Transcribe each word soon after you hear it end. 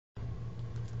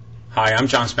Hi, I'm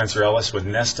John Spencer Ellis with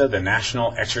NESTA, the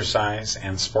National Exercise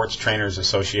and Sports Trainers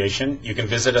Association. You can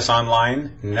visit us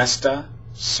online,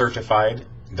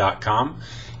 nestacertified.com.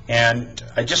 And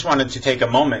I just wanted to take a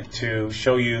moment to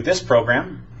show you this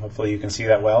program. Hopefully you can see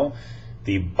that well.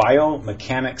 The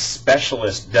Biomechanics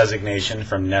Specialist designation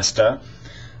from NESTA.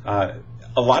 A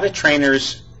lot of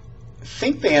trainers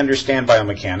think they understand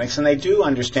biomechanics, and they do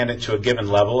understand it to a given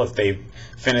level if they've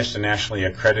finished a nationally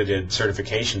accredited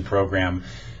certification program.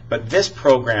 But this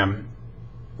program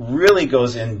really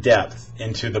goes in depth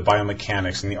into the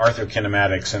biomechanics and the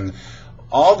arthrokinematics and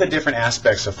all the different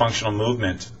aspects of functional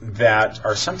movement that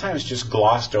are sometimes just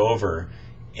glossed over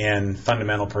in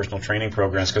fundamental personal training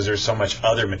programs because there's so much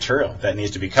other material that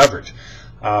needs to be covered.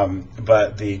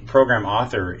 But the program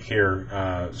author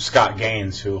here, Scott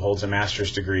Gaines, who holds a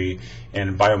master's degree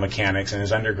in biomechanics and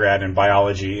is undergrad in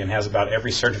biology and has about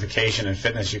every certification in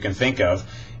fitness you can think of,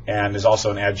 and is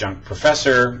also an adjunct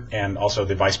professor and also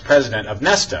the vice president of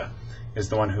NESTA, is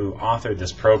the one who authored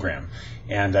this program.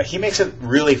 And he makes it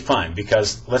really fun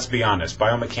because, let's be honest,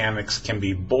 biomechanics can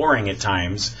be boring at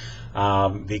times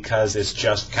because it's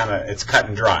just it's cut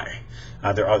and dry.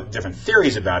 There are different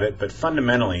theories about it, but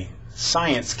fundamentally,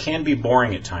 science can be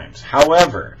boring at times.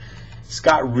 However,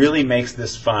 Scott really makes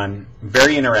this fun,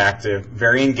 very interactive,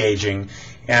 very engaging,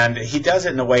 and he does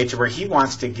it in a way to where he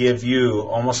wants to give you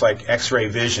almost like X-ray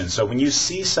vision. So when you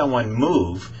see someone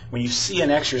move, when you see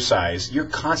an exercise, you're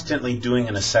constantly doing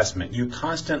an assessment. You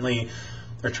constantly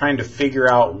are trying to figure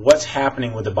out what's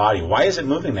happening with the body. Why is it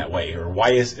moving that way? Or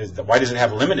why does it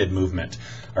have limited movement?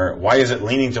 Or why is it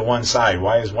leaning to one side?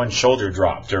 Why is one shoulder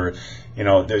dropped? Or, you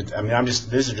know, these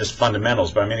are just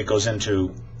fundamentals, but I mean, it goes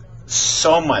into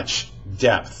so much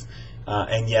depth,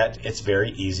 and yet it's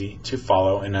very easy to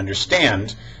follow and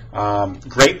understand.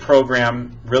 Great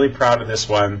program, really proud of this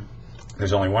one.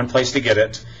 There's only one place to get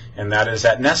it, and that is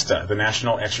at NESTA, the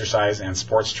National Exercise and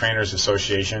Sports Trainers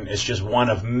Association. It's just one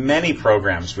of many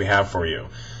programs we have for you.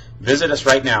 Visit us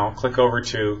right now. Click over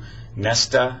to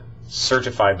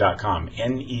nestacertified.com,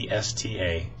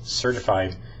 N-E-S-T-A,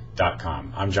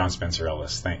 certified.com. I'm John Spencer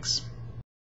Ellis. Thanks.